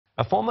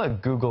A former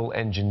Google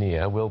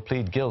engineer will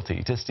plead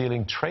guilty to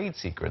stealing trade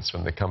secrets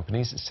from the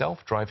company's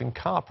self-driving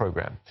car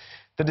program.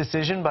 The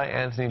decision by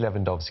Anthony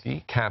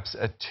Levandowski caps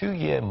a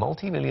 2-year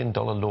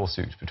multi-million-dollar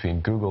lawsuit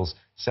between Google's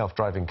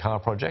self-driving car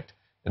project,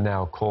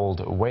 now called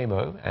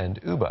Waymo,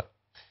 and Uber.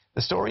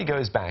 The story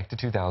goes back to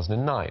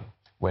 2009,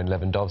 when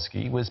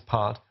Levandowski was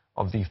part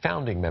of the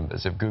founding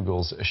members of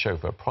Google's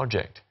chauffeur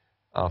project.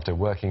 After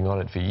working on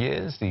it for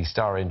years, the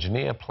star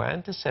engineer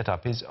planned to set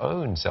up his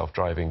own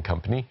self-driving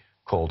company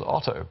called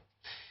Otto.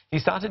 He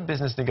started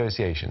business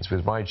negotiations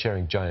with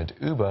ride-sharing giant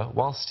Uber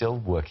while still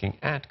working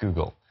at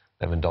Google.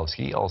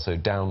 Levandowski also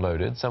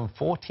downloaded some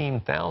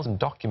 14,000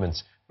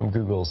 documents from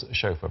Google's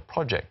chauffeur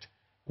project,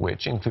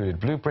 which included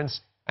blueprints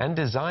and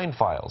design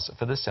files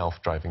for the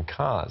self-driving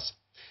cars.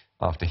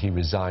 After he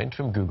resigned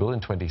from Google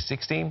in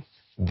 2016,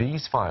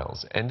 these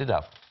files ended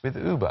up with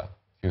Uber,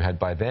 who had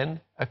by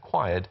then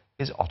acquired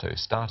his Otto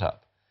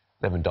startup.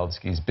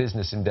 Lewandowski's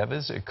business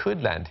endeavors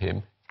could land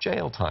him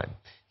jail time.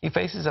 He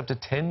faces up to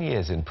 10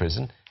 years in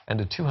prison and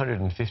a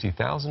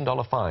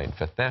 $250,000 fine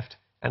for theft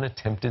and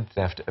attempted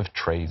theft of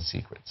trade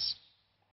secrets.